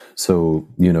So,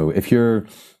 if you're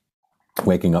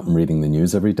waking up and reading the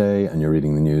news every day, and you're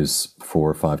reading the news 4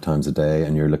 or 5 times a day,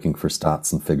 and you're looking for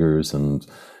stats and figures and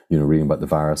reading about the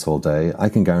virus all day, I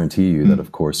can guarantee you that,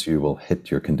 of course, you will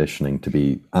hit your conditioning to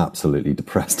be absolutely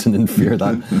depressed and in fear.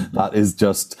 That is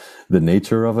just the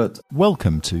nature of it.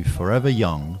 Welcome to Forever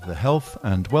Young, the health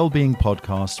and well-being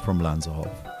podcast from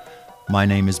Lanzerhof. My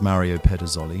name is Mario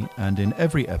Pederzoli, and in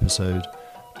every episode,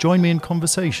 join me in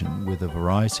conversation with a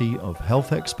variety of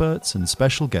health experts and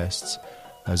special guests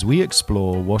as we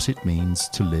explore what it means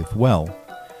to live well.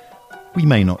 We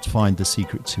may not find the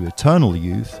secret to eternal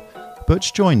youth,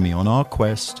 but join me on our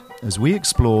quest as we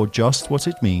explore just what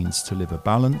it means to live a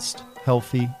balanced,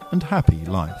 healthy, and happy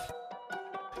life.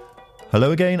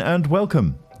 Hello again and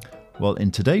welcome. Well,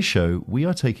 in today's show, we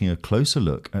are taking a closer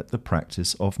look at the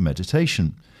practice of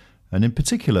meditation, and in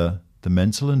particular, the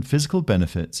mental and physical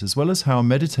benefits, as well as how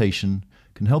meditation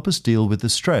can help us deal with the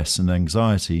stress and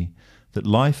anxiety that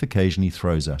life occasionally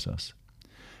throws at us.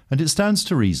 And it stands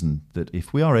to reason that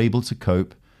if we are able to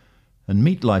cope and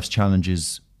meet life's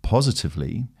challenges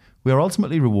positively, we are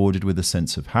ultimately rewarded with a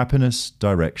sense of happiness,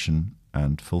 direction,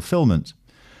 and fulfillment.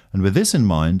 And with this in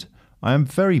mind, I am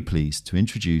very pleased to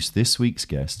introduce this week's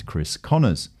guest, Chris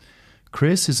Connors.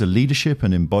 Chris is a leadership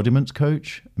and embodiment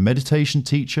coach, meditation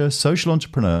teacher, social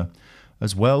entrepreneur,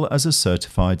 as well as a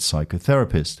certified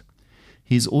psychotherapist.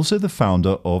 He is also the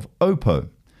founder of OPO,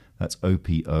 that's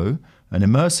OPO, an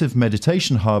immersive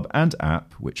meditation hub and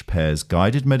app which pairs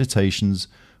guided meditations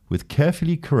with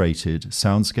carefully curated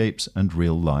soundscapes and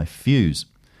real-life views.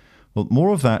 Well,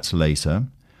 more of that later,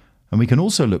 and we can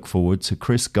also look forward to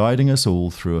Chris guiding us all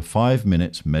through a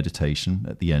 5-minute meditation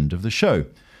at the end of the show.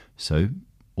 So,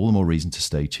 all the more reason to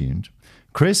stay tuned.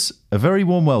 Chris, a very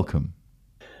warm welcome.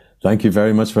 Thank you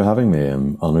very much for having me.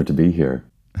 I'm honored to be here.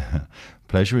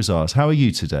 Pleasure is ours. How are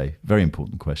you today? Very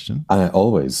important question. I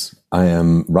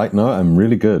am right now. I'm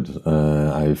really good.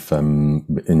 I've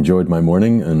enjoyed my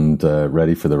morning and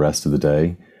ready for the rest of the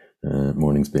day.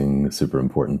 Mornings being a super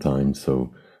important time.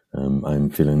 So I'm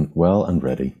feeling well and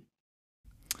ready.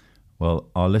 Well,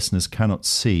 our listeners cannot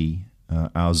see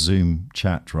our Zoom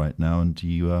chat right now, and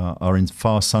you are in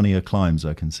far sunnier climes,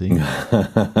 I can see.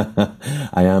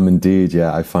 I am indeed,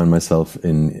 yeah. I find myself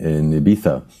in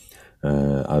Ibiza,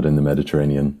 out in the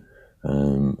Mediterranean,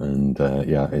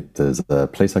 it is a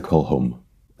place I call home.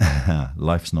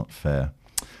 Life's not fair.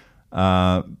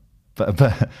 But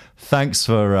thanks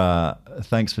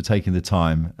for taking the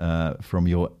time from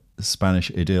your Spanish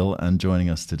idyll and joining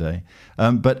us today.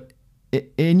 But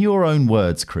in your own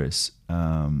words, Chris,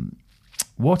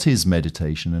 what is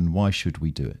meditation and why should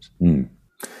we do it?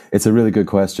 It's a really good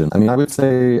question. I mean, I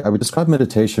would describe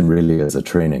meditation really as a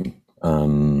training.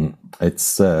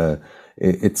 It's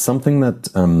something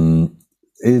that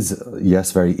is,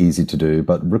 yes, very easy to do,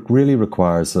 but really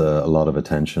requires a lot of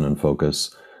attention and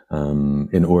focus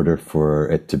in order for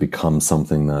it to become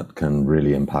something that can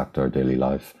really impact our daily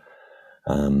life.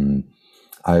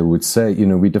 I would say,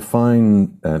 we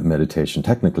define meditation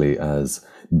technically as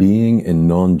being in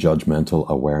non-judgmental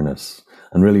awareness.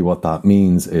 And really what that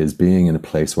means is being in a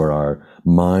place where our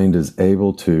mind is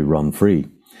able to run free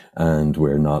and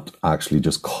we're not actually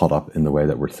just caught up in the way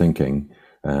that we're thinking,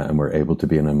 and we're able to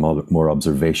be in a more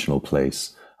observational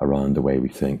place around the way we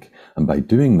think. And by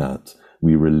doing that,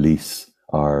 we release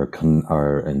our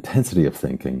intensity of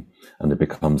thinking, and it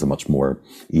becomes a much more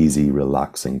easy,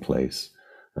 relaxing place.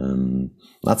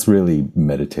 That's really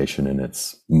meditation in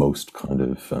its most kind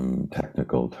of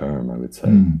technical term, I would say.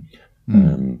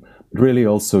 Really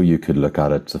also you could look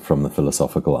at it from the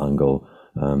philosophical angle.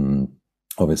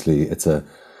 Obviously it's a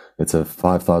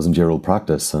 5,000-year-old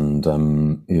practice, and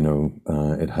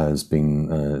it has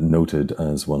been noted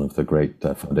as one of the great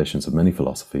foundations of many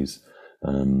philosophies,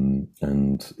 and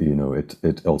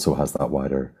it also has that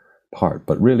wider part.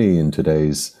 But really, in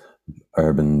today's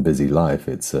urban, busy life,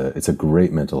 it's a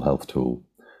great mental health tool,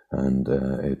 and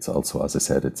it's also, as I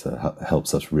said, it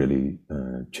helps us really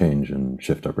change and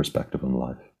shift our perspective on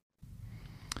life.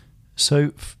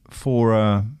 So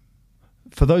for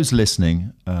those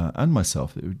listening, and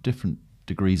myself, there are different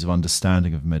degrees of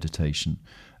understanding of meditation.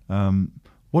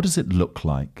 What does it look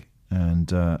like,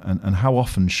 and how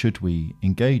often should we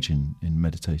engage in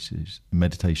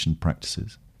meditation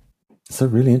practices? It's a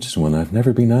really interesting one. I've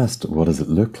never been asked, what does it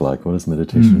look like? What does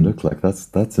meditation look like?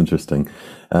 That's interesting.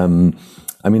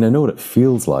 I mean, I know what it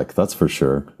feels like, that's for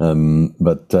sure.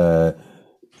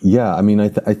 Yeah, I mean, I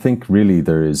think really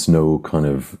there is no kind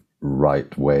of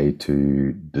right way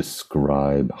to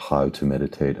describe how to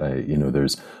meditate.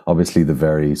 There's obviously the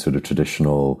very sort of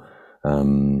traditional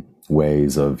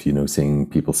ways of, seeing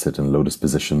people sit in lotus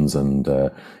positions and,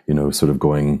 sort of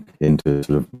going into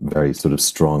sort of very sort of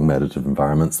strong meditative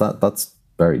environments. That's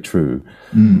very true.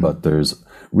 But there's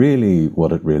really,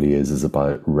 what it really is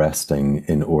about resting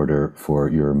in order for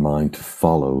your mind to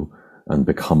follow and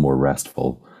become more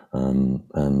restful.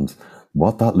 And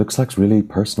what that looks like is really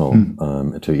personal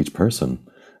to each person.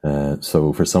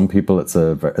 So for some people, it's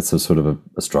a sort of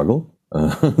a struggle.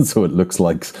 So it looks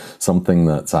like something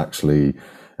that's actually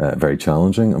very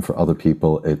challenging. And for other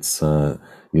people, it's,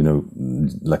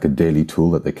 like a daily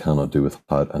tool that they cannot do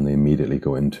without, and they immediately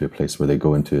go into a place where they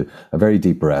go into a very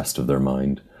deep rest of their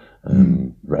mind,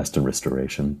 rest and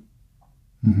restoration.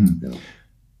 Mm-hmm.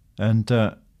 And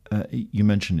you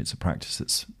mentioned it's a practice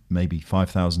that's maybe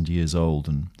 5,000 years old.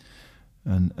 And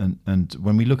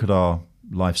when we look at our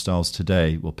lifestyles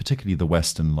today, well, particularly the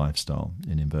Western lifestyle,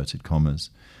 in inverted commas,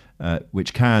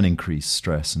 which can increase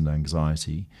stress and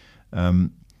anxiety,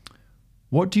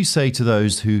 what do you say to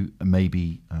those who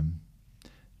maybe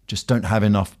just don't have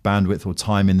enough bandwidth or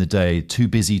time in the day, too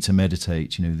busy to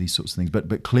meditate, these sorts of things,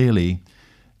 but clearly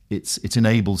it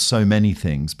enables so many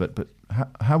things, but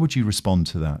how would you respond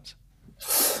to that?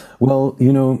 Well,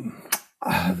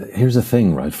 here's the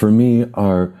thing, right? For me,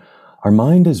 our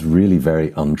mind is really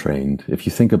very untrained. If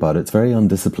you think about it, it's very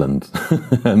undisciplined.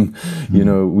 And,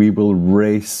 we will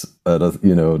race at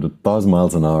 1,000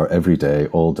 miles an hour every day,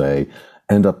 all day,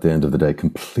 end up at the end of the day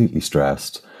completely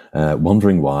stressed,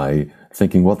 wondering why,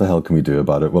 thinking, what the hell can we do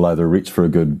about it? We'll either reach for a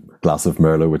good glass of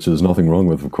Merlot, which there's nothing wrong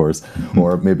with, of course,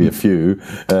 or maybe a few,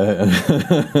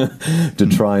 to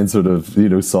try and sort of,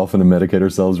 soften and medicate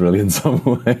ourselves really in some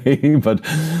way. But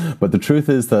the truth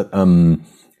is that,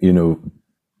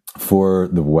 for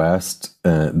the West,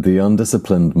 the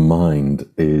undisciplined mind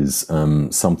is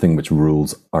something which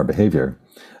rules our behavior.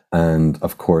 And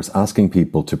of course, asking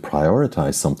people to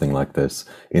prioritize something like this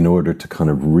in order to kind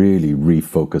of really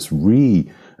refocus,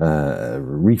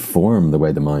 reform the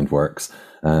way the mind works,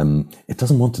 it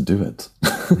doesn't want to do it.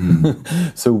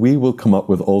 So we will come up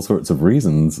with all sorts of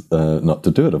reasons not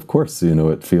to do it. Of course,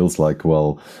 it feels like,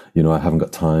 well, I haven't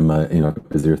got time, I've got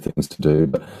busier things to do.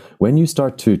 But when you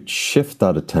start to shift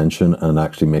that attention and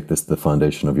actually make this the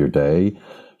foundation of your day,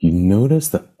 you notice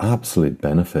the absolute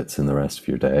benefits in the rest of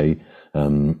your day.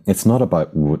 It's not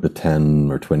about the 10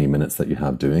 or 20 minutes that you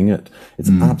have doing it. It's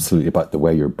absolutely about the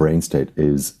way your brain state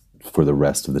is for the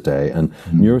rest of the day. And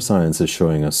neuroscience is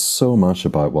showing us so much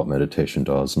about what meditation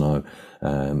does now,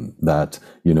 that,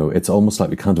 it's almost like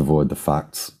we can't avoid the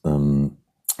facts. And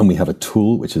we have a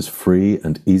tool which is free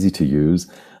and easy to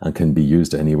use and can be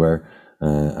used anywhere.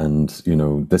 And,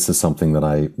 this is something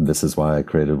this is why I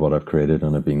created what I've created,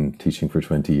 and I've been teaching for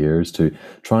 20 years to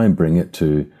try and bring it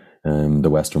to the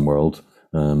Western world,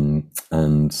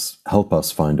 and help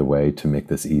us find a way to make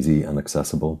this easy and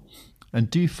accessible. And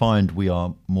do you find we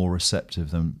are more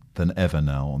receptive than ever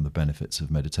now on the benefits of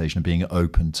meditation and being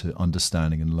open to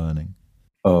understanding and learning?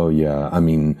 Oh, yeah. I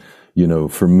mean,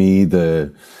 for me,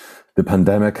 the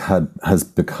pandemic has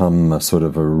become a sort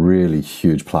of a really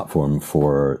huge platform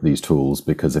for these tools,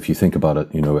 because if you think about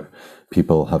it,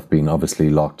 people have been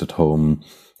obviously locked at home,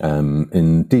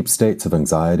 in deep states of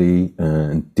anxiety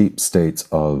and deep states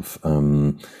of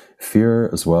fear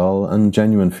as well, and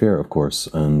genuine fear, of course,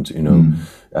 and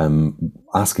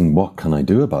asking, what can I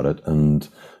do about it? And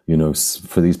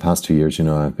for these past 2 years,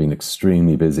 I've been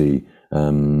extremely busy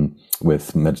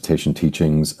with meditation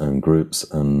teachings and groups,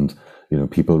 and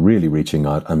people really reaching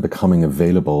out and becoming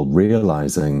available,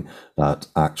 realizing that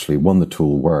actually, one, the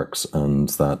tool works, and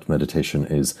that meditation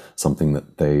is something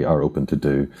that they are open to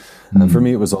do. And for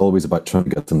me, it was always about trying to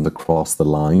get them to cross the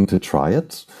line to try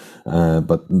it.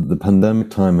 But the pandemic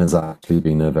time has actually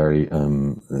been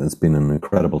it's been an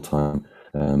incredible time,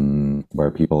 where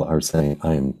people are saying,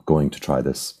 I am going to try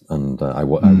this, and I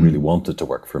really want it to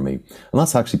work for me. And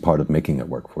that's actually part of making it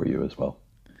work for you as well.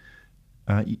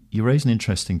 You raise an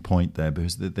interesting point there,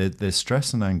 because there's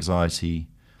stress and anxiety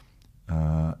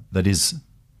that is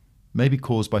maybe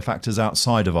caused by factors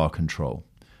outside of our control,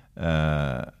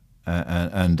 and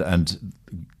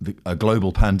a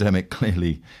global pandemic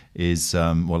clearly is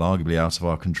arguably out of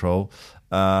our control,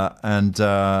 and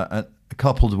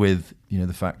coupled with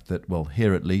the fact that, well,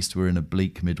 here at least we're in a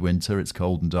bleak midwinter. It's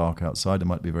cold and dark outside. It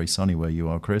might be very sunny where you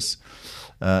are, Chris.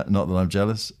 Not that I'm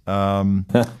jealous. And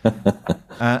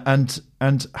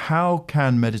how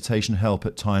can meditation help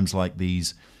at times like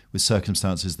these, with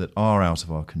circumstances that are out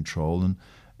of our control?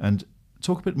 And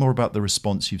talk a bit more about the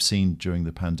response you've seen during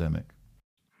the pandemic.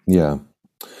 Yeah.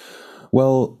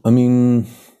 Well, I mean,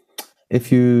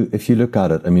 if you look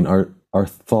at it, I mean, our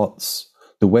thoughts,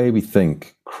 the way we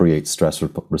think, creates stress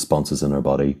responses in our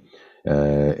body.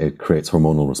 It creates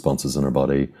hormonal responses in our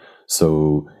body.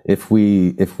 So if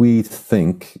we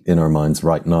think in our minds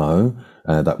right now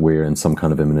that we're in some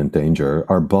kind of imminent danger,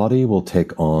 our body will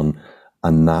take on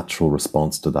a natural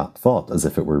response to that thought as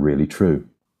if it were really true.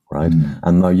 Right.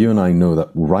 And now you and I know that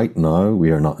right now we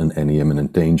are not in any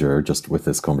imminent danger just with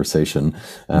this conversation.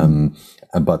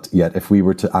 But yet if we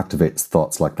were to activate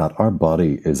thoughts like that, our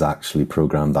body is actually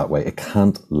programmed that way. It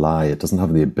can't lie. It doesn't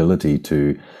have the ability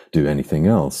to do anything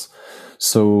else.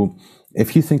 So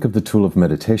if you think of the tool of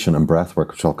meditation and breath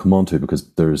work, which I'll come on to,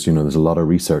 because there's a lot of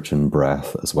research in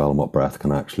breath as well and what breath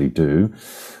can actually do.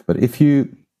 But if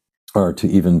you are to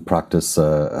even practice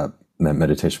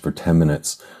meditation for 10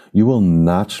 minutes, you will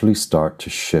naturally start to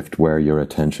shift where your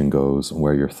attention goes and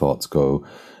where your thoughts go.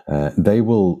 They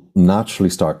will naturally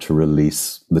start to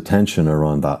release the tension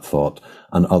around that thought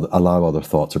and allow other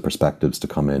thoughts or perspectives to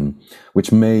come in,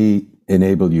 which may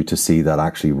enable you to see that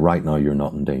actually right now you're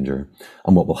not in danger.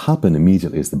 And what will happen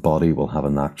immediately is the body will have a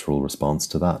natural response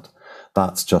to that.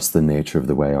 That's just the nature of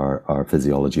the way our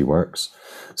physiology works.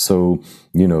 So,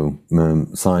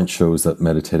 science shows that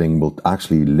meditating will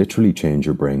actually literally change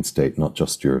your brain state, not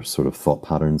just your sort of thought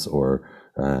patterns or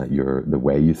the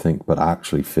way you think, but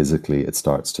actually physically it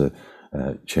starts to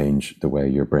change the way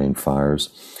your brain fires.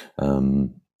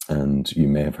 And you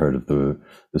may have heard of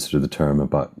the term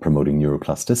about promoting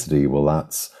neuroplasticity. Well,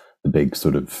 that's the big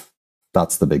sort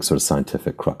of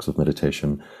scientific crux of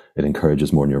meditation. It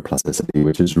encourages more neuroplasticity,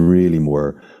 which is really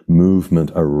more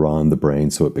movement around the brain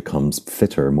so it becomes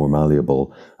fitter, more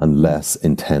malleable, and less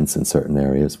intense in certain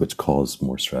areas, which cause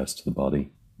more stress to the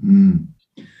body.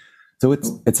 So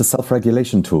it's a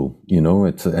self-regulation tool,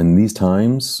 it's in these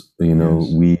times, the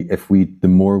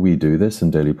more we do this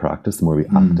in daily practice, the more we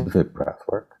activate breath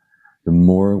work, the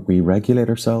more we regulate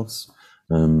ourselves.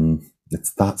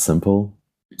 It's that simple.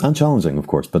 And challenging, of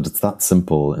course, but it's that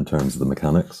simple in terms of the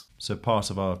mechanics. So part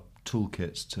of our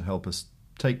toolkit to help us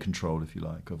take control, if you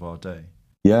like, of our day.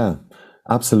 Yeah,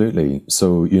 absolutely.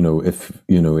 So,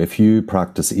 if you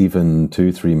practice even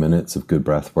 2-3 minutes of good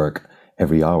breath work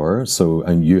every hour,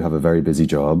 and you have a very busy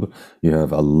job, you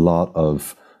have a lot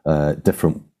of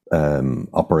different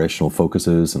operational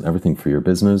focuses and everything for your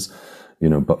business,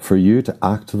 but for you to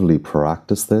actively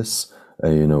practice this,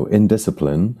 in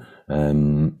discipline,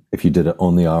 if you did it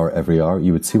on the hour, every hour,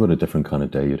 you would see what a different kind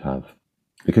of day you'd have.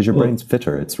 Because your brain's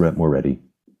fitter, it's more ready.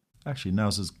 Actually,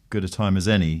 now's as good a time as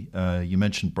any. You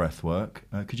mentioned breath work.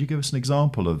 Could you give us an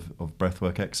example of breath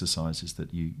work exercises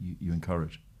that you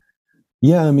encourage?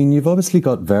 Yeah, you've obviously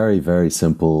got very, very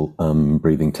simple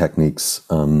breathing techniques.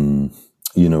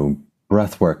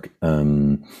 Breath work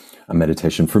and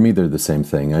meditation, for me, they're the same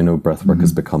thing. I know breath work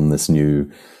has become this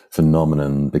new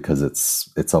phenomenon because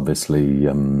it's obviously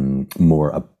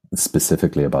more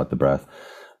specifically about the breath.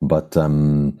 But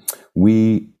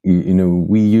we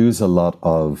use a lot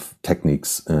of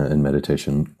techniques in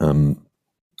meditation,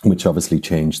 which obviously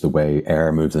change the way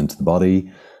air moves into the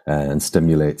body and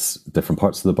stimulates different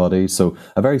parts of the body. So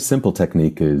a very simple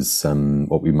technique is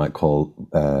what we might call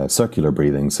circular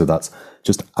breathing. So that's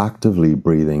just actively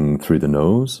breathing through the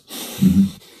nose,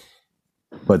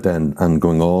 but then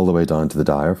going all the way down to the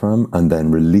diaphragm and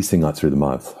then releasing out through the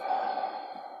mouth.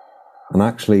 And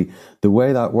actually, the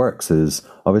way that works is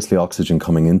obviously oxygen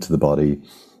coming into the body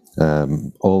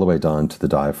all the way down to the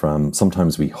diaphragm.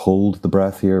 Sometimes we hold the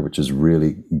breath here, which is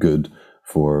really good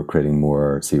for creating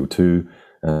more CO2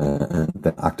 and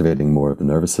then activating more of the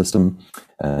nervous system.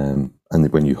 And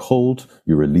when you hold,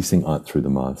 you're releasing out through the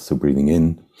mouth. So breathing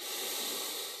in,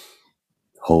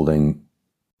 holding,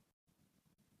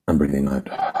 and breathing out.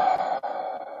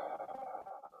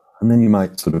 And then you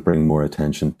might sort of bring more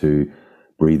attention to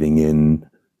breathing in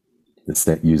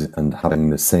and having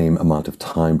the same amount of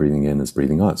time breathing in as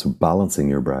breathing out. So balancing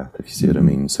your breath, if you see what I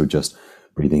mean. So just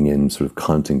breathing in, sort of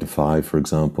counting to 5, for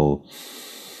example.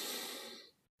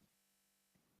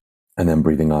 And then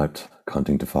breathing out,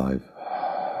 counting to 5.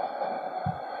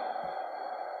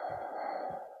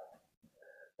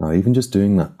 Now, even just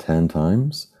doing that 10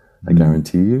 times, I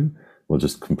guarantee you, will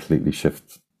just completely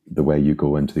shift the way you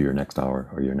go into your next hour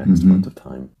or your next amount of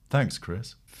time. Thanks,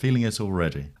 Chris. Feeling it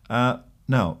already.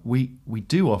 Now, we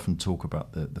do often talk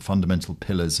about the fundamental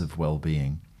pillars of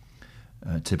well-being,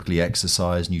 typically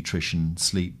exercise, nutrition,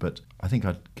 sleep, but I think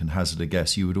I can hazard a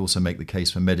guess you would also make the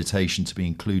case for meditation to be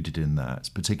included in that,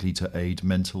 particularly to aid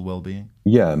mental well-being.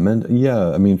 Yeah, I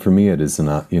mean, for me, it is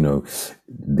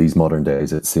these modern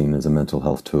days, it's seen as a mental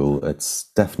health tool.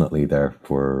 It's definitely there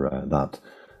for that.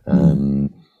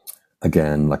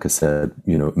 Again, like I said,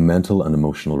 mental and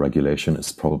emotional regulation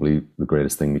is probably the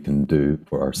greatest thing we can do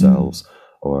for ourselves.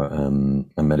 and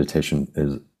meditation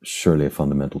is surely a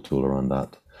fundamental tool around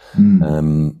that.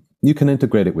 You can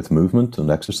integrate it with movement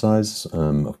and exercise,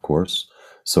 of course.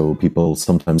 So people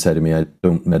sometimes say to me, I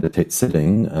don't meditate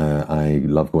sitting. I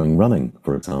love going running,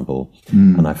 for example,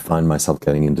 and I find myself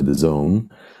getting into the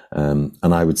zone. And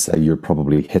I would say you're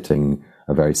probably hitting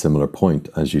a very similar point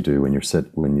as you do when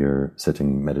you're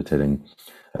sitting meditating,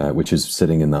 which is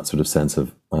sitting in that sort of sense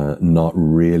of not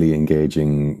really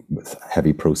engaging with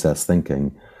heavy process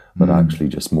thinking, but actually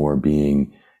just more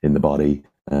being in the body,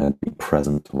 being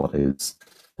present to what is.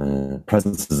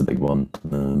 Presence is a big one.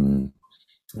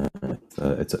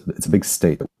 It's a big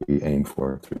state that we aim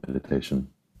for through meditation.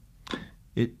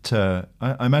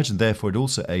 I imagine, therefore, it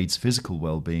also aids physical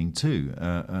well-being too.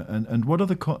 And what are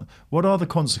the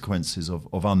consequences of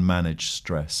unmanaged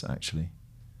stress, actually?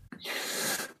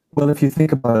 Well, if you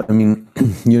think about it, I mean,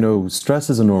 stress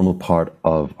is a normal part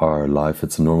of our life.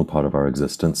 It's a normal part of our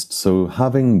existence. So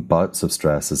having bouts of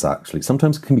stress is actually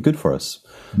sometimes can be good for us.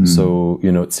 So,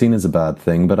 it's seen as a bad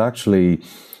thing, but actually,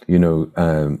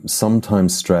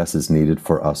 sometimes stress is needed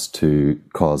for us to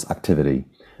cause activity.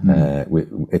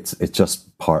 It's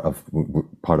just part of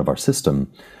our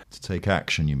system. To take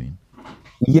action, you mean?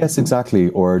 Yes, exactly.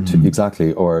 Or when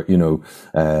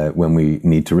we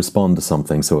need to respond to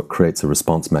something, so it creates a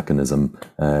response mechanism.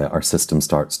 Our system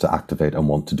starts to activate and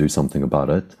want to do something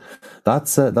about it.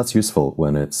 That's useful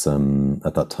when it's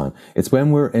at that time. It's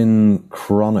when we're in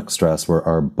chronic stress where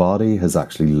our body has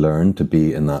actually learned to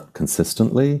be in that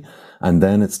consistently, and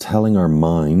then it's telling our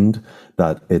mind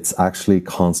that it's actually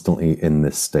constantly in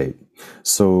this state.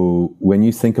 So when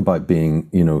you think about being,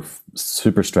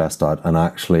 super stressed out and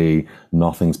actually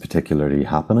nothing's particularly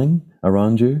happening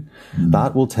around you,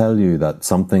 that will tell you that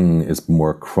something is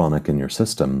more chronic in your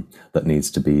system that needs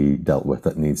to be dealt with,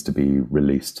 that needs to be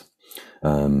released.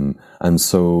 And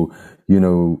so,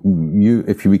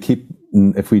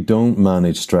 if we don't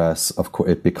manage stress, of course,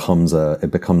 it becomes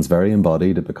very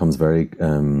embodied. It becomes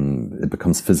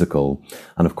physical.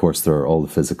 And of course, there are all the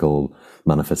physical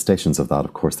manifestations of that.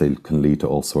 Of course, they can lead to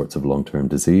all sorts of long-term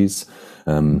disease.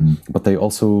 But they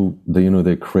also,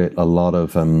 they create a lot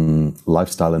of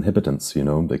lifestyle inhibitants.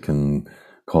 They can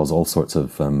cause all sorts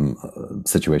of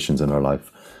situations in our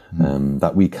life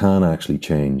that we can actually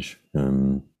change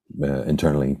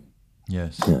internally.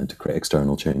 Yes. To create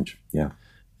external change. Yeah.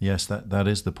 Yes, that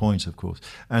is the point, of course.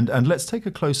 And let's take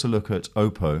a closer look at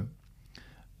Opo.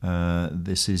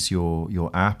 This is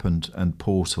your app and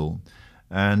portal,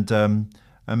 and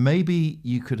maybe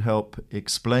you could help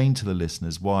explain to the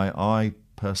listeners why I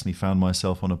personally found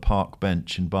myself on a park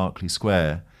bench in Berkeley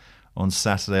Square on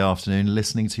Saturday afternoon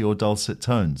listening to your dulcet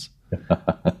tones.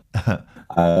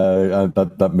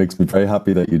 That makes me very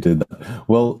happy that you did that.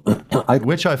 Well,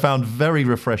 which I found very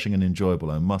refreshing and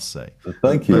enjoyable, I must say.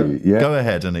 Thank you. Yeah. Go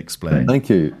ahead and explain. Thank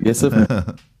you. Yes.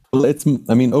 Well,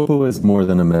 Opo is more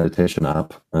than a meditation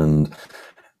app, and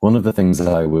one of the things that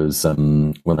I was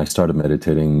when I started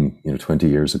meditating, 20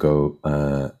 years ago,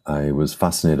 I was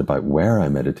fascinated by where I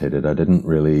meditated.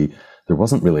 There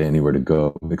wasn't really anywhere to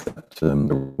go except there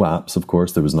were apps. Of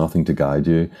course, there was nothing to guide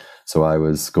you. So I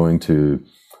was going to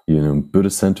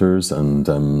Buddhist centers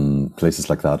and places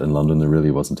like that in London. There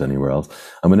really wasn't anywhere else.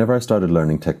 And whenever I started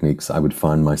learning techniques, I would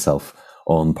find myself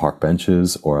on park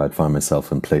benches, or I'd find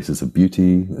myself in places of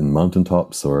beauty, in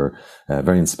mountaintops, or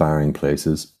very inspiring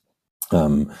places.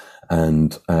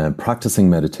 And practicing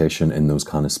meditation in those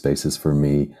kind of spaces for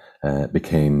me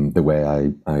became the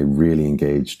way I really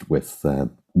engaged with the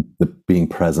being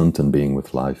present and being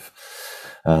with life.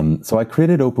 So I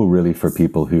created Opo really for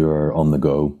people who are on the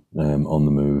go, on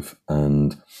the move.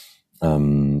 And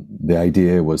the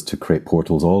idea was to create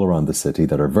portals all around the city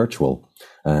that are virtual.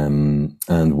 And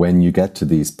when you get to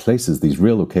these places, these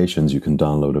real locations, you can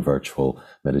download a virtual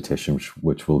meditation,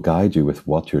 which will guide you with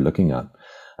what you're looking at.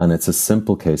 And it's a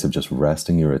simple case of just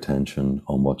resting your attention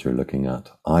on what you're looking at.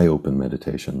 Eye-open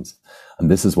meditations. And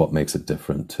this is what makes it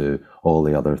different to all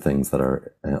the other things that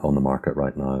are on the market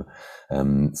right now.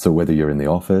 So whether you're in the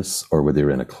office or whether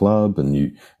you're in a club and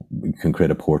you can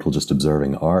create a portal just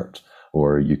observing art,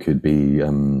 or you could be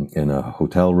in a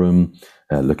hotel room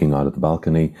looking out at the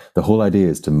balcony. The whole idea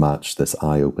is to match this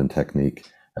eye-open technique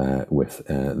with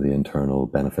the internal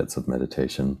benefits of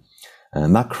meditation.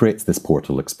 And that creates this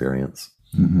portal experience.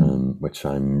 Which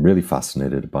I'm really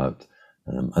fascinated about,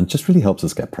 and just really helps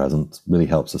us get present, really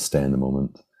helps us stay in the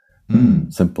moment.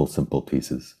 Simple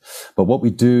pieces. But what we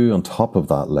do on top of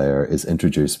that layer is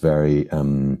introduce very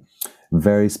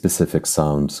specific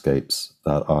soundscapes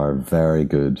that are very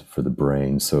good for the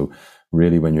brain. So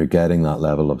really when you're getting that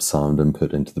level of sound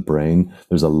input into the brain,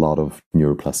 there's a lot of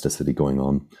neuroplasticity going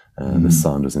on. The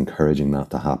sound is encouraging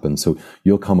that to happen. So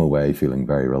you'll come away feeling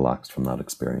very relaxed from that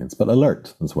experience, but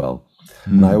alert as well.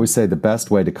 And I always say the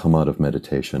best way to come out of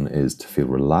meditation is to feel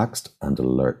relaxed and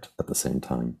alert at the same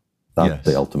time. That's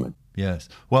the ultimate. Yes.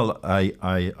 Well,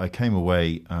 I came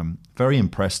away very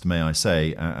impressed, may I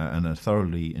say, and a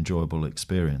thoroughly enjoyable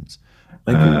experience.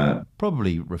 Thank you.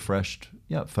 Probably refreshed,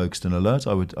 focused and alert.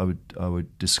 I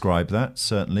would describe that,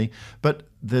 certainly. But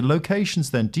the locations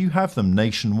then, do you have them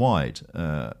nationwide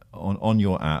on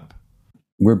your app?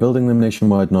 We're building them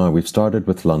nationwide now. We've started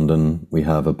with London. We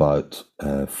have about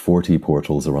 40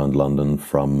 portals around London,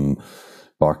 from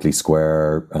Berkeley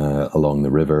Square, along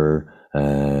the river,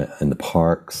 in the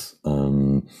parks.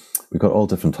 We've got all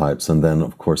different types. And then,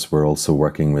 of course, we're also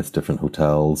working with different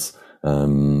hotels.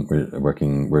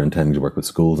 We're intending to work with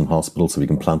schools and hospitals, so we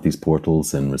can plant these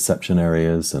portals in reception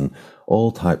areas and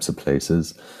all types of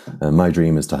places. My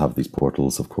dream is to have these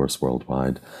portals, of course,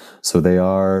 worldwide. So they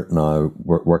are now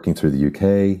working through the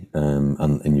UK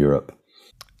and in Europe.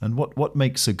 And what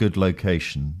makes a good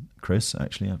location, Chris?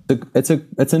 Actually,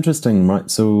 it's interesting,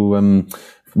 right? So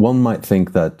one might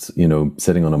think that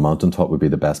sitting on a mountaintop would be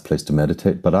the best place to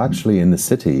meditate, but actually in the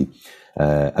city,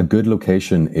 a good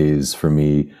location is, for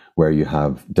me, where you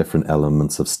have different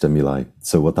elements of stimuli.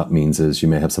 So what that means is you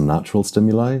may have some natural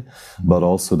stimuli, but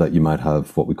also that you might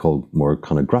have what we call more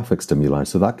kind of graphic stimuli.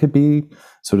 So that could be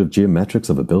sort of geometrics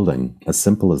of a building, as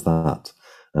simple as that.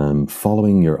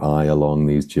 Following your eye along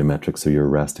these geometrics, so you're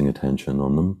resting attention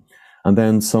on them. And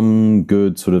then some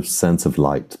good sort of sense of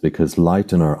light, because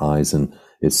light in our eyes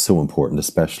is so important,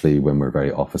 especially when we're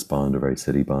very office bound or very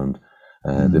city bound.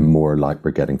 The more light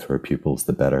we're getting through our pupils,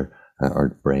 the better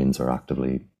our brains are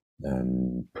actively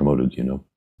promoted,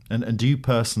 And do you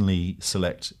personally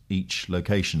select each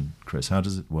location, Chris? How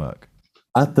does it work?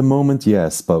 At the moment,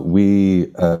 yes, but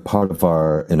part of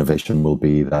our innovation will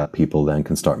be that people then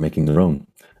can start making their own.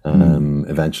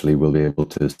 Eventually, we'll be able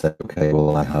to say, okay,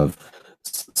 well, I have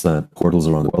portals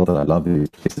around the world that I love these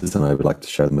places, and I would like to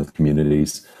share them with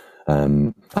communities.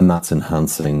 And that's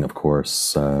enhancing, of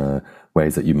course,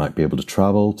 ways that you might be able to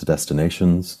travel to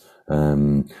destinations.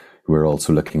 We're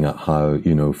also looking at how,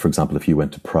 for example, if you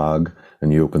went to Prague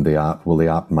and you opened the app, well, the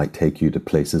app might take you to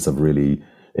places of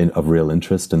real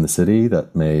interest in the city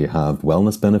that may have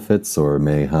wellness benefits or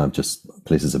may have just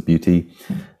places of beauty.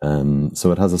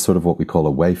 So it has a sort of what we call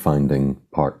a wayfinding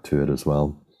part to it as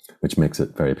well, which makes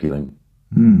it very appealing.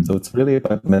 So it's really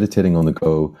about meditating on the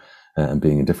go and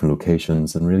being in different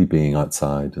locations and really being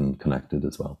outside and connected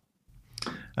as well.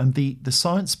 And the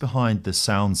science behind the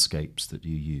soundscapes that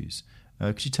you use,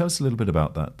 could you tell us a little bit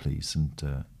about that, please,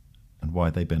 and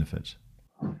why they benefit?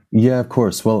 Yeah, of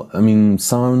course. Well,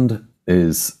 sound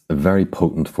is very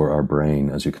potent for our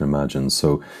brain, as you can imagine.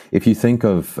 So if you think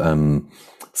of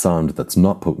sound that's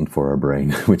not potent for our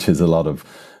brain, which is a lot of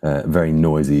very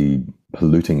noisy,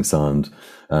 polluting sound,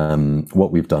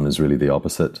 what we've done is really the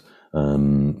opposite.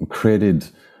 Created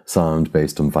sound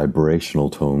based on vibrational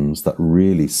tones that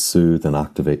really soothe and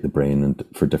activate the brain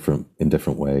in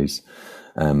different ways.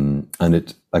 And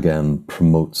it, again,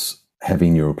 promotes heavy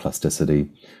neuroplasticity,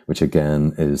 which,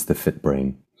 again, is the fit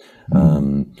brain.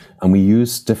 And we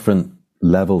use different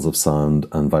levels of sound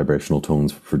and vibrational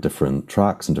tones for different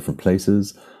tracks and different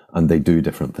places, and they do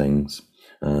different things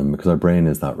because our brain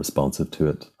is that responsive to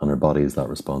it and our body is that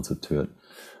responsive to it.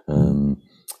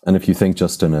 And if you think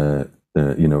just on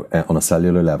a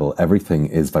cellular level, everything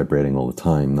is vibrating all the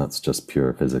time. That's just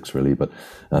pure physics, really. But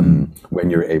when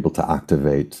you're able to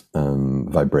activate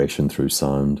vibration through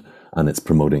sound, and it's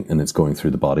promoting and it's going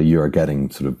through the body, you are getting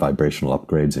sort of vibrational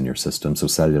upgrades in your system. So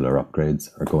cellular upgrades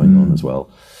are going on as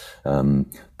well.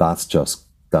 That's just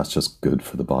good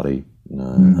for the body,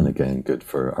 and again, good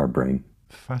for our brain.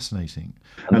 Fascinating,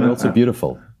 and also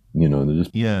beautiful. They're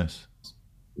just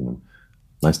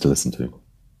nice to listen to.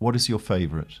 What is your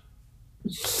favorite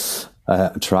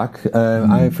track?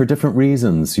 For different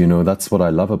reasons. That's what I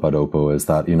love about Oppo, is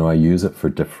that I use it for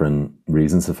different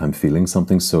reasons if I'm feeling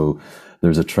something. So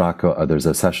there's a track, there's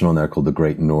a session on there called The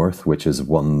Great North, which is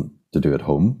one to do at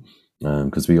home,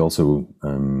 because we also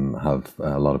have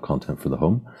a lot of content for the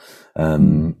home,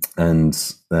 and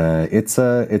it's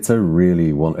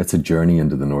a journey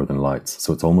into the Northern Lights.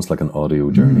 So it's almost like an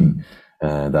audio journey.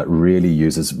 That really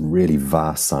uses really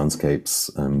vast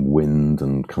soundscapes and wind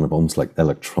and kind of almost like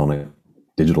electronic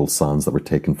digital sounds that were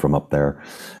taken from up there.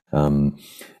 And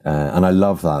I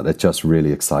love that. It just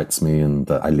really excites me, and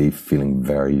I leave feeling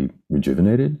very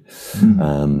rejuvenated.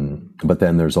 But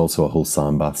then there's also a whole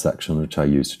sound bath section, which I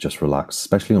use to just relax,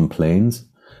 especially on planes.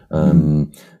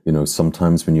 You know,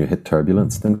 sometimes when you hit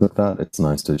turbulence, things like that, it's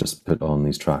nice to just put on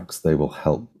these tracks. They will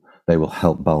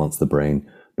help balance the brain,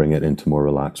 bring it into more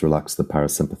relax the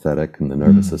parasympathetic and the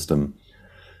nervous system.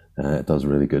 It does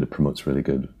really good. It promotes really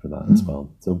good for that as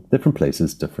well. So different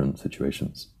places, different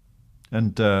situations.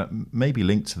 And maybe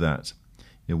linked to that,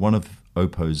 you know, one of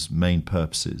Opo's main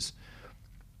purposes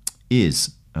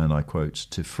is, and I quote,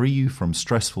 to free you from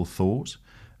stressful thought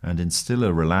and instill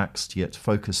a relaxed yet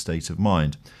focused state of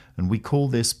mind. And we call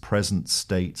this present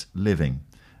state living.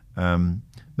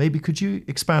 Maybe could you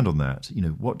expand on that? You know,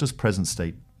 what does present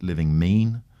state living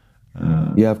mean?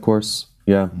 Yeah, of course.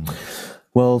 Yeah.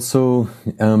 Well, so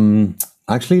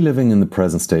actually living in the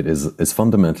present state is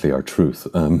fundamentally our truth.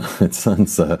 It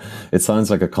sounds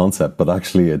like a concept, but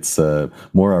actually it's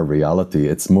more our reality.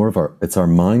 It's our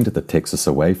mind that takes us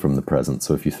away from the present.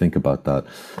 So if you think about that,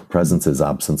 presence is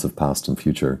absence of past and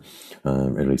future,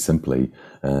 really simply.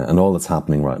 And all that's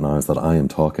happening right now is that I am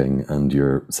talking and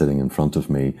you're sitting in front of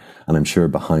me, and I'm sure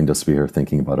behind us we are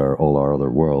thinking about all our other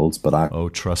worlds. But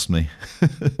trust me,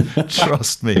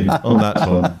 trust me on that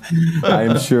one.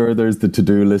 I'm sure there's the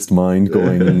to-do list mind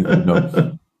going.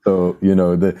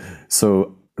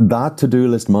 So that to-do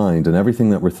list mind and everything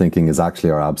that we're thinking is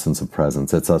actually our absence of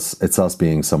presence. It's us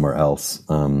being somewhere else,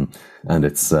 and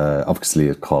it's obviously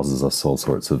it causes us all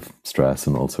sorts of stress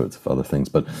and all sorts of other things,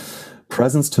 but.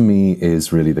 Presence to me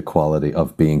is really the quality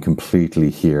of being completely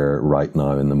here right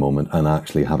now in the moment and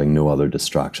actually having no other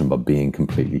distraction but being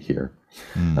completely here.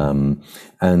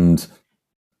 And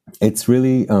it's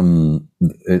really,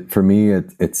 for me,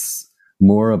 it's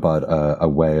more about a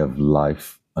way of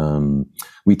life.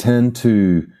 We tend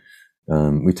to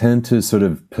sort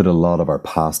of put a lot of our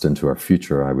past into our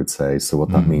future, I would say. So what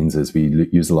that means is we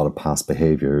use a lot of past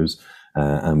behaviors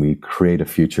and we create a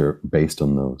future based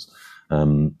on those.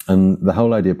 And the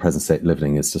whole idea of present state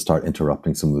living is to start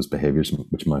interrupting some of those behaviors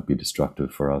which might be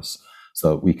destructive for us,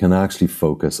 so we can actually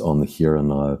focus on the here and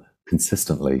now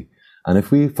consistently. And if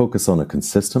we focus on it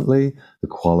consistently, the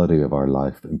quality of our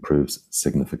life improves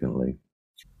significantly.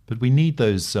 But we need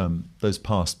those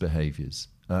past behaviors.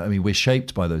 I mean, we're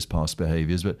shaped by those past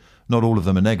behaviors, but not all of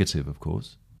them are negative, of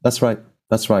course. That's right.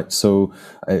 That's right. So,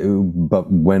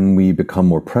 but when we become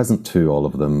more present to all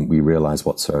of them, we realize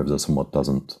what serves us and what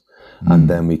doesn't. And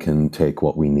then we can take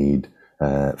what we need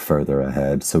further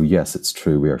ahead. So yes, it's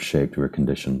true, we are shaped, we are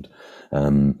conditioned.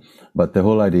 But the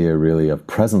whole idea really of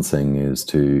presencing is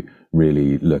to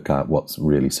really look at what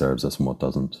really serves us and what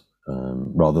doesn't,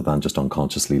 rather than just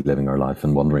unconsciously living our life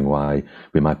and wondering why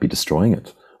we might be destroying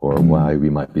it or why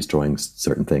we might be destroying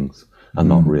certain things and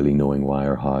not really knowing why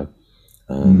or how.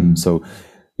 So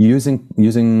using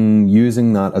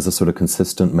that as a sort of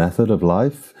consistent method of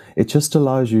life, it just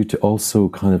allows you to also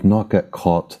kind of not get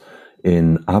caught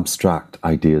in abstract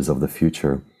ideas of the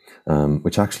future,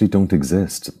 which actually don't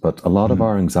exist. But a lot of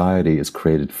our anxiety is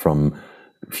created from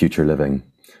future living.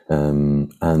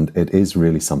 And it is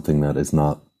really something that is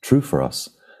not true for us.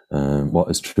 What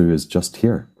is true is just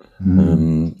here.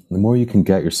 The more you can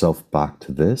get yourself back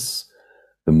to this,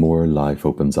 the more life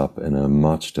opens up in a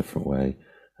much different way,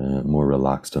 more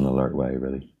relaxed and alert way,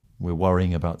 really. We're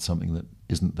worrying about something that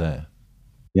isn't there.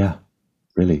 Yeah,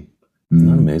 really. Isn't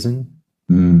that amazing?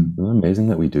 Isn't that amazing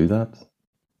that we do that?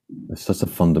 It's just a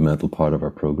fundamental part of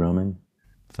our programming.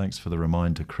 Thanks for the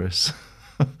reminder, Chris.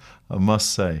 I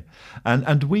must say.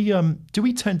 And we do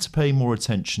we tend to pay more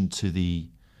attention to the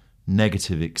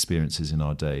negative experiences in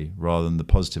our day rather than the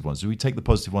positive ones? Do we take the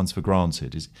positive ones for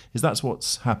granted? Is that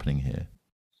what's happening here?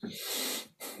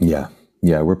 Yeah.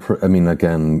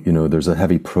 Again, there's a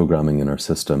heavy programming in our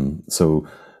system. So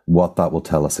what that will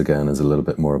tell us again is a little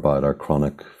bit more about our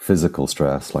chronic physical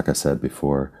stress, like I said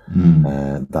before,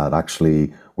 that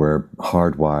actually we're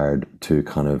hardwired to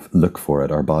kind of look for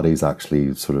it. Our body's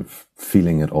actually sort of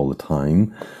feeling it all the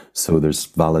time. So there's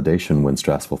validation when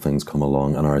stressful things come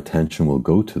along and our attention will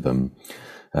go to them.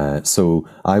 So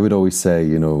I would always say,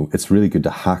 it's really good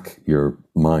to hack your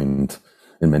mind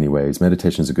in many ways.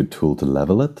 Meditation is a good tool to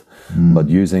level it, but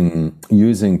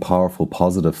using powerful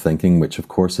positive thinking, which of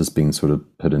course is being sort of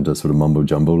put into sort of mumbo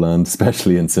jumbo land,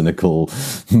 especially in cynical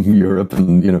Europe,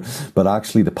 and but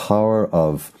actually the power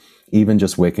of even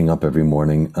just waking up every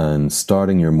morning and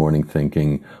starting your morning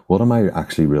thinking, what am I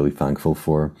actually really thankful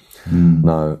for?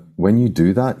 Now, when you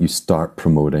do that, you start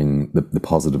promoting the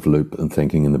positive loop and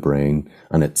thinking in the brain,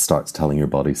 and it starts telling your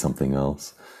body something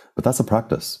else. But that's a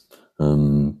practice.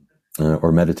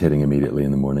 Or meditating immediately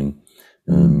in the morning,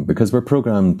 because we're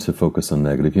programmed to focus on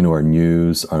negative. Our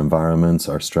news, our environments,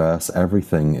 our stress,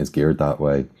 everything is geared that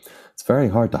way. It's very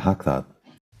hard to hack that.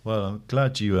 Well, I'm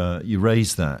glad you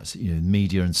raised that.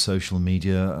 Media and social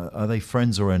media, are they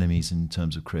friends or enemies in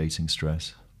terms of creating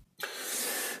stress?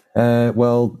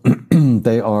 Well,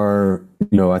 they are.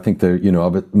 I think they're.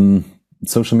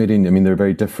 Social media. I mean, they're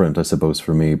very different, I suppose,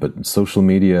 for me. But social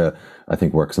media, I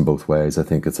think, works in both ways. I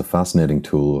think it's a fascinating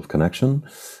tool of connection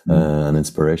and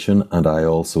inspiration, and I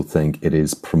also think it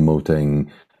is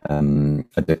promoting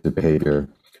addictive behavior,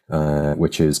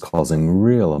 which is causing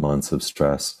real amounts of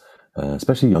stress,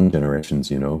 especially young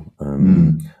generations.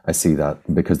 I see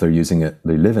that because they're using it,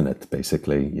 they live in it,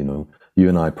 basically. You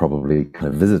and I probably kind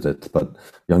of visit it, but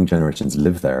young generations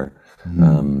live there,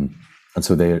 and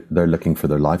so they're looking for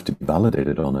their life to be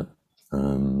validated on it.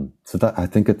 So that I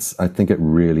think it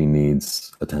really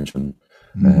needs attention.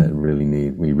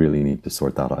 We really need to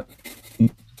sort that out.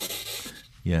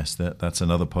 Yes, that's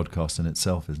another podcast in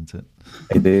itself, isn't it?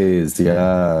 It is,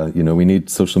 yeah. We need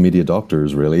social media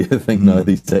doctors, really, I think, now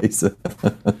these days. I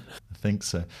think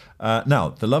so. Now,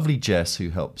 the lovely Jess,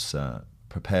 who helps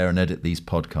prepare and edit these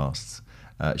podcasts,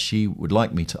 she would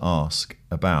like me to ask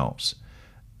about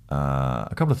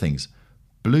a couple of things.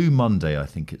 Blue Monday, I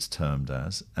think it's termed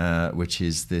as, which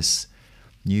is this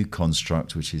new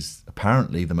construct, which is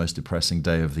apparently the most depressing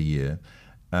day of the year.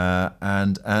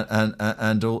 And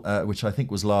which I think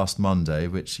was last Monday,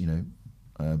 which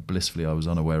blissfully I was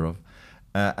unaware of,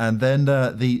 and then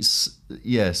the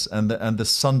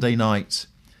Sunday night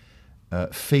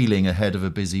feeling ahead of a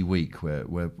busy week,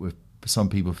 where some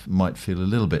people might feel a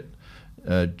little bit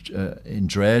in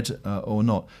dread or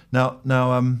not. Now,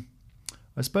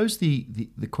 I suppose the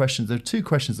questions, there are two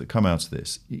questions that come out of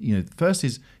this. The first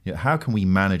is, how can we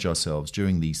manage ourselves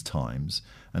during these times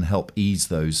and help ease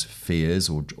those fears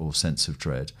or sense of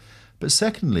dread? But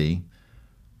secondly,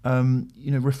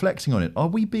 reflecting on it, are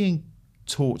we being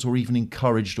taught or even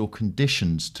encouraged or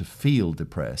conditioned to feel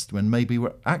depressed when maybe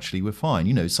we're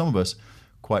fine? Some of us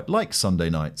quite like Sunday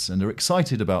nights and are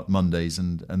excited about Mondays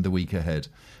and the week ahead,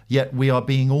 yet we are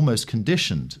being almost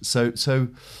conditioned. So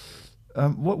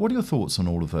what are your thoughts on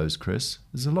all of those, Chris?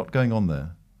 There's a lot going on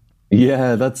there.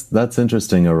 Yeah, that's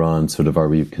interesting around sort of, are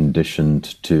we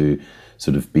conditioned to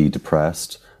sort of be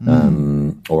depressed,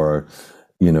 or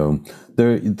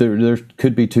there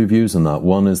could be two views on that.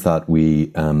 One is that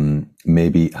we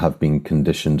maybe have been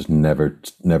conditioned never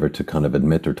to kind of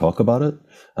admit or talk about it,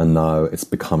 and now it's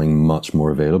becoming much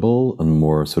more available and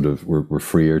more sort of we're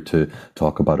freer to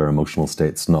talk about our emotional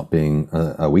states not being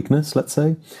a weakness, let's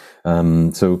say.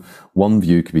 So one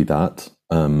view could be that.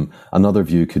 Another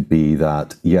view could be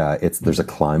that, there's a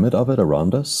climate of it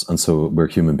around us. And so we're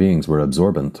human beings, we're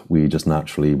absorbent. We just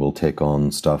naturally will take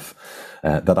on stuff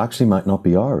that actually might not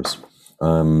be ours.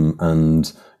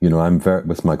 And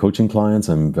with my coaching clients,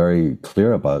 I'm very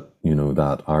clear about,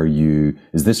 that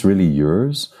is this really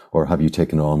yours, or have you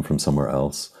taken it on from somewhere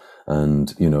else?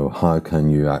 And, how can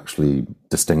you actually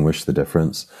distinguish the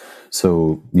difference?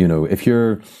 So, if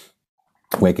you're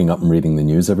waking up and reading the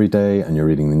news every day, and you're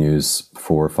reading the news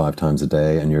 4 or 5 times a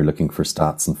day, and you're looking for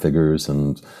stats and figures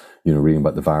and, reading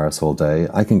about the virus all day,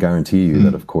 I can guarantee you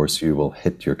that, of course, you will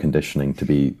hit your conditioning to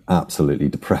be absolutely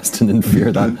depressed and in fear.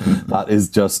 That is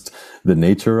just the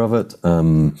nature of it.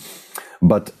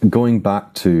 But going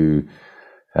back to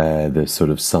the sort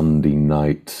of Sunday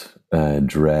night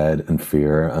dread and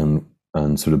fear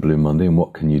and sort of Blue Monday, and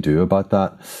what can you do about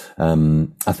that?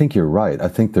 I think you're right. I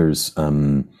think there's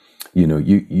you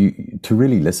to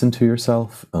really listen to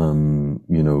yourself,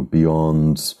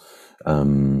 beyond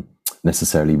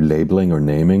necessarily labeling or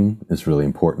naming is really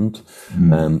important.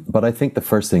 But I think the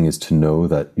first thing is to know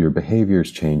that your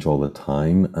behaviors change all the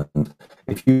time, and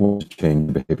if you want to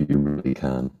change behavior, you really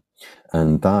can.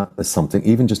 And that is something,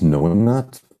 even just knowing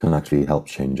that can actually help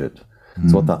change it.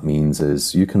 So what that means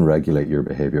is you can regulate your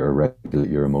behavior or regulate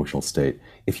your emotional state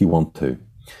if you want to.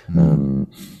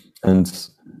 And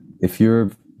if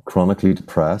you're chronically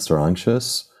depressed or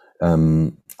anxious,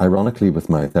 ironically, with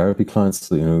my therapy clients,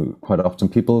 quite often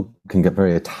people can get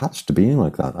very attached to being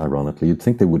like that. Ironically, you'd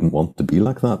think they wouldn't want to be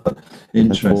like that, but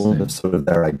it's sort of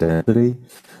their identity.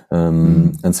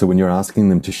 And so when you're asking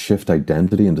them to shift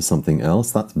identity into something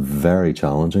else, that's very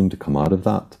challenging to come out of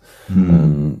that.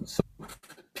 So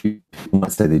people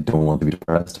might say they don't want to be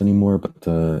depressed anymore, but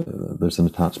there's an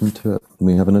attachment to it.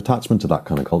 We have an attachment to that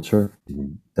kind of culture,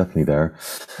 definitely there.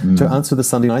 To answer the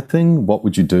Sunday night thing, what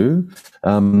would you do?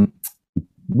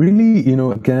 Really,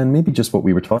 again, maybe just what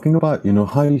we were talking about,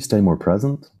 how do you stay more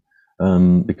present?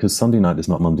 Because Sunday night is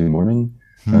not Monday morning.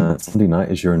 Sunday night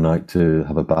is your night to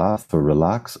have a bath or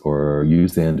relax or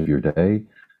use the end of your day.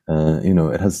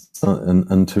 It has,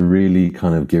 and to really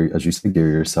kind of gear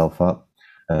yourself up.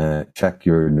 check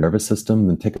your nervous system,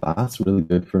 then take a bath. It's really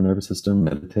good for nervous system.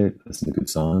 Meditate, listen to good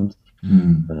sound,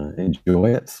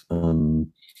 enjoy it.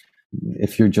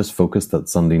 If you're just focused that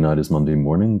Sunday night is Monday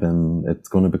morning, then it's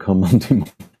going to become Monday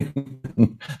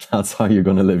morning. That's how you're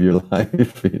going to live your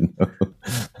life, you know.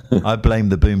 I blame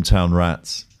the Boomtown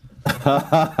Rats.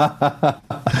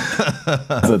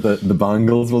 The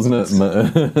Bangles, wasn't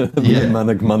it?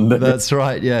 Manic Monday. That's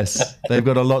right, yes. They've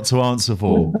got a lot to answer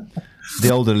for. The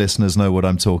older listeners know what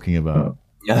I'm talking about.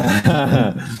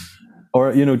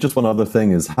 Or, you know, just one other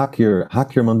thing is hack your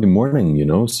Monday morning, you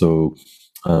know, so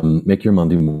make your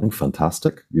Monday morning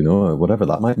fantastic, you know, whatever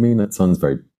that might mean. It sounds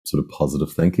very sort of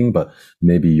positive thinking, but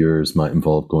maybe yours might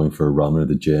involve going for a run or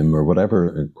the gym or whatever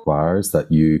it requires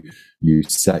that you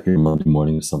set your Monday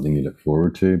morning as something you look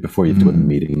forward to before you have to go to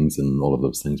meetings and all of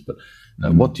those things. But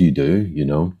what do, you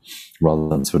know, rather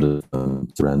than sort of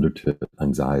surrender to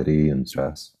anxiety and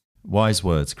stress? Wise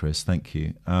words, Chris. Thank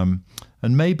you. And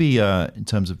maybe in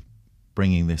terms of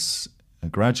bringing this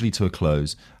gradually to a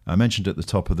close, I mentioned at the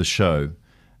top of the show,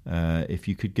 if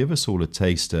you could give us all a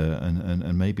taster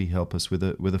and maybe help us with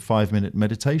a 5-minute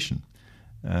meditation.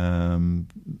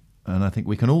 And I think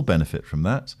we can all benefit from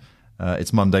that.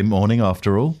 It's Monday morning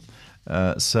after all.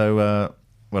 So,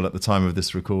 at the time of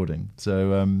this recording.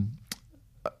 So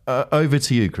over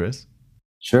to you, Chris.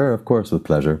 Sure, of course, with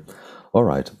pleasure. All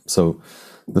right. So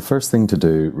the first thing to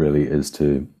do really is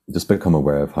to just become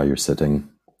aware of how you're sitting,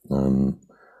 and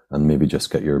maybe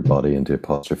just get your body into a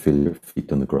posture, feel your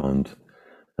feet on the ground.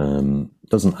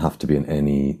 Doesn't have to be in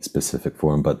any specific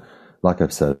form, but like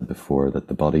I've said before, that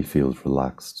the body feels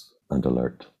relaxed and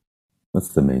alert. That's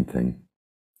the main thing.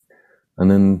 And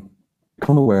then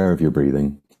become aware of your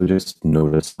breathing. So just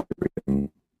notice your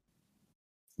breathing,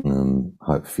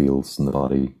 how it feels in the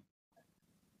body.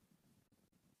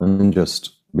 And then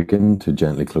just begin to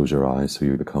gently close your eyes so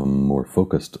you become more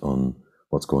focused on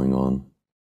what's going on.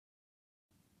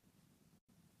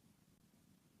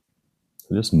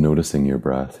 So just noticing your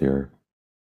breath here.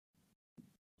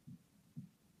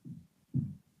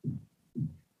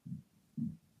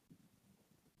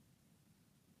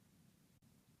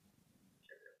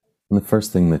 And the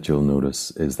first thing that you'll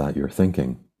notice is that you're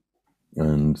thinking.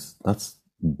 And that's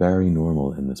very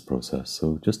normal in this process.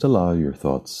 So just allow your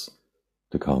thoughts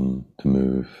to come, to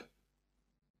move.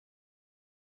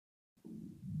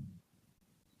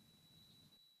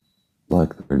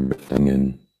 Like they're drifting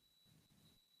in,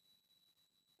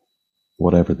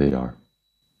 whatever they are.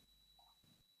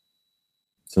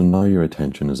 So now your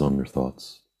attention is on your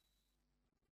thoughts.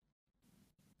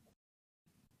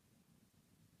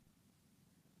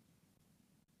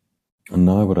 And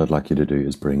now what I'd like you to do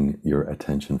is bring your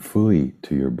attention fully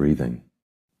to your breathing.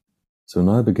 So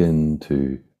now begin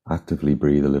to actively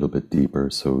breathe a little bit deeper,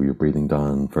 so you're breathing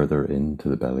down further into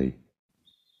the belly.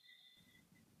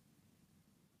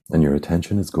 And your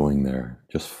attention is going there,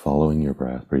 just following your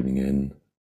breath, breathing in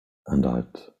and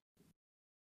out.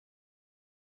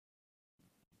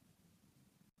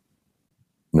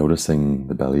 Noticing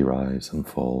the belly rise and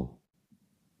fall.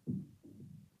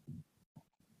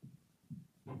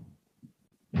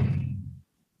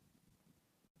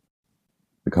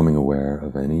 Becoming aware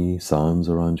of any sounds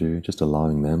around you, just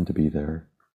allowing them to be there.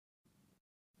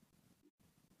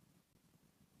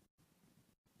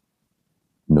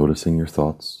 Noticing your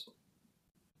thoughts.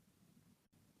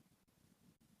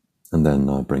 And then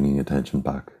now bringing attention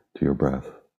back to your breath.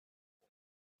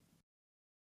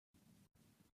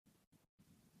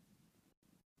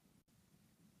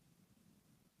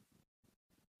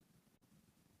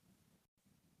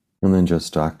 And then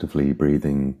just actively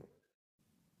breathing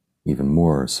even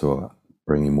more, so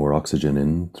bringing more oxygen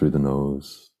in through the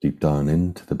nose, deep down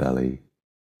into the belly.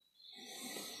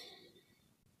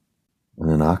 And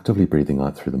then actively breathing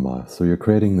out through the mouth. So you're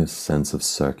creating this sense of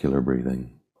circular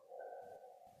breathing.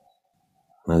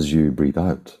 As you breathe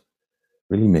out,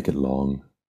 really make it long.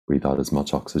 Breathe out as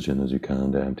much oxygen as you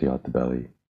can to empty out the belly.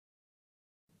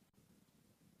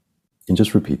 And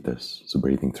just repeat this. So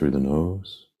breathing through the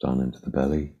nose, down into the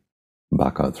belly, and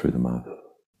back out through the mouth.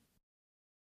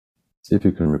 See if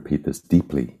you can repeat this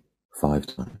deeply 5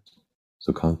 times.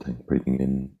 So counting, breathing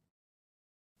in,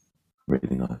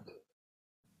 breathing out.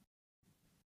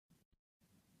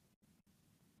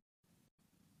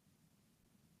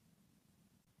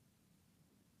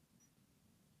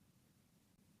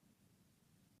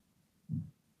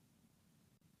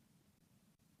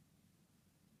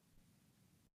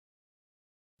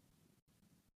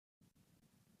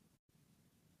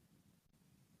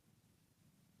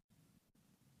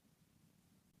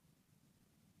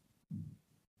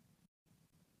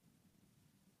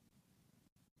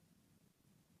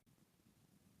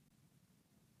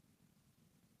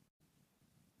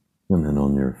 And then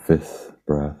on your 5th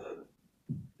breath,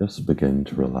 just begin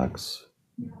to relax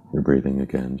your breathing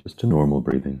again, just to normal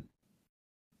breathing.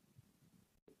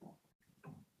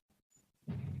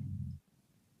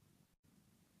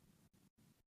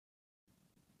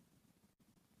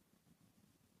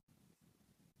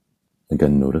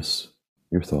 Again, notice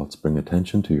your thoughts, bring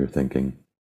attention to your thinking.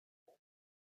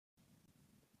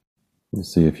 And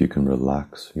see if you can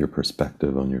relax your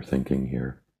perspective on your thinking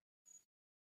here.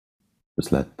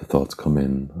 Just let the thoughts come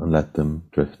in and let them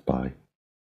drift by.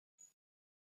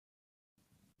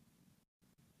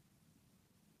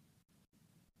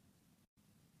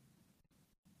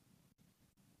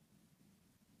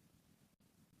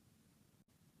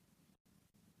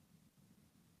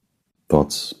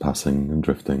 Thoughts passing and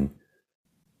drifting.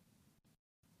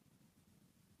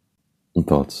 And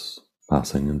thoughts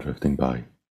passing and drifting by.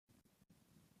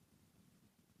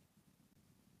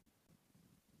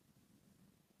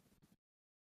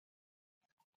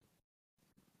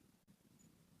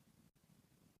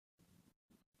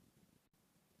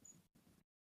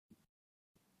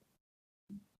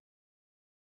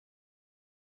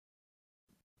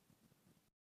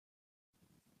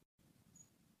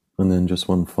 And then just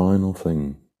one final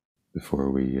thing before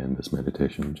we end this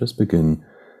meditation. Just begin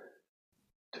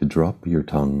to drop your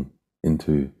tongue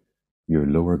into your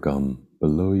lower gum,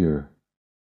 below your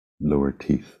lower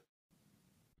teeth.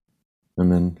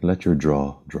 And then let your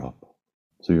jaw drop.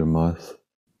 So your mouth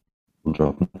will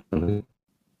drop naturally.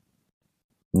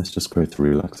 And this just creates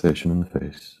relaxation in the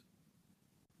face.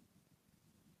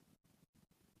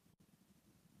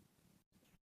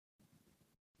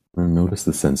 And notice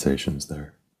the sensations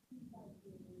there.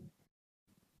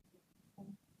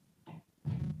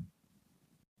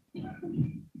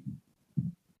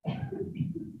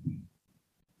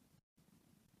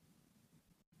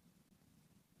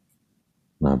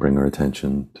 Now bring our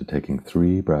attention to taking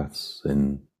 3 breaths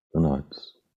in and out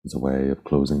as a way of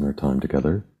closing our time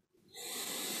together.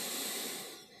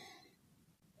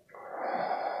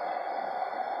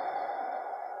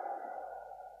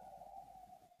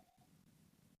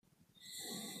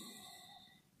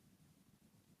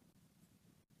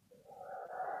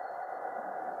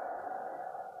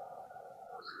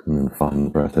 And then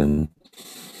final breath in.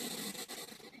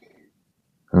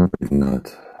 And breathing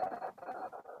out.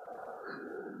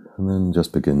 And then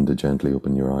just begin to gently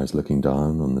open your eyes, looking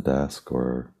down on the desk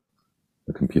or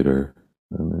the computer,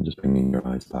 and then just bringing your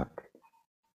eyes back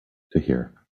to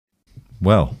here.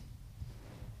 Well,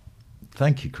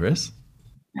 thank you, Chris.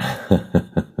 A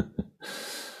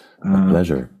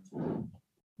pleasure.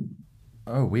 Oh,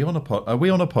 are we on a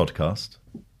podcast?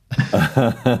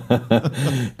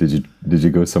 Did you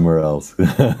go somewhere else?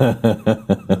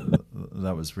 That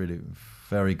was really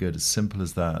very good. As simple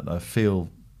as that. I feel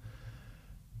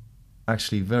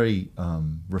actually very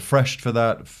refreshed for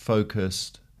that,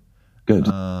 focused. Good.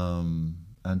 And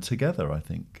together, I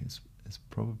think, is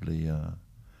probably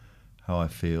how I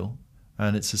feel.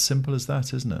 And it's as simple as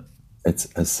that, isn't it? It's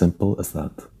as simple as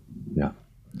that. Yeah.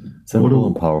 Simple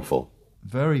and powerful.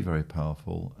 Very, very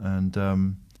powerful. And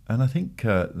I think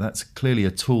that's clearly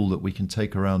a tool that we can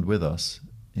take around with us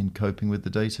in coping with the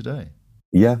day-to-day.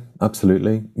 Yeah,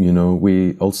 absolutely.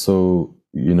 We also,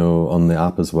 on the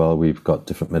app as well, we've got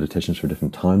different meditations for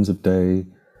different times of day,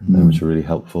 which are really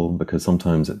helpful because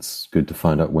sometimes it's good to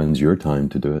find out when's your time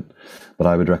to do it. But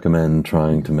I would recommend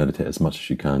trying to meditate as much as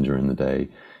you can during the day,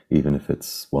 even if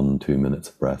it's 1-2 minutes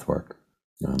of breath work,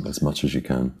 as much as you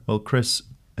can. Well, Chris,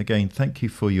 again, thank you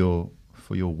for your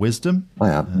wisdom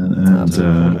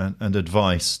and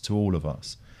advice to all of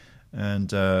us.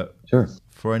 And sure.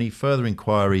 For any further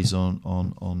inquiries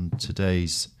on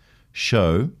today's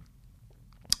show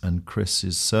and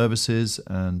Chris's services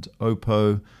and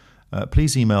Oppo,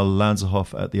 please email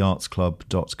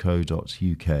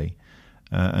lanzerhof@theartsclub.co.uk.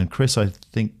 And Chris, I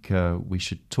think we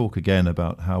should talk again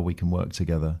about how we can work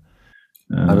together.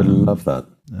 I would love that.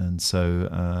 And so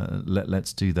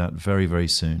let's do that very, very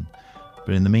soon.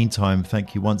 But in the meantime,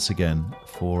 thank you once again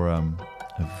for a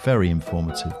very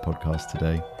informative podcast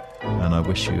today. And I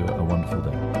wish you a wonderful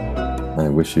day. I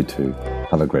wish you too.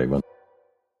 Have a great one.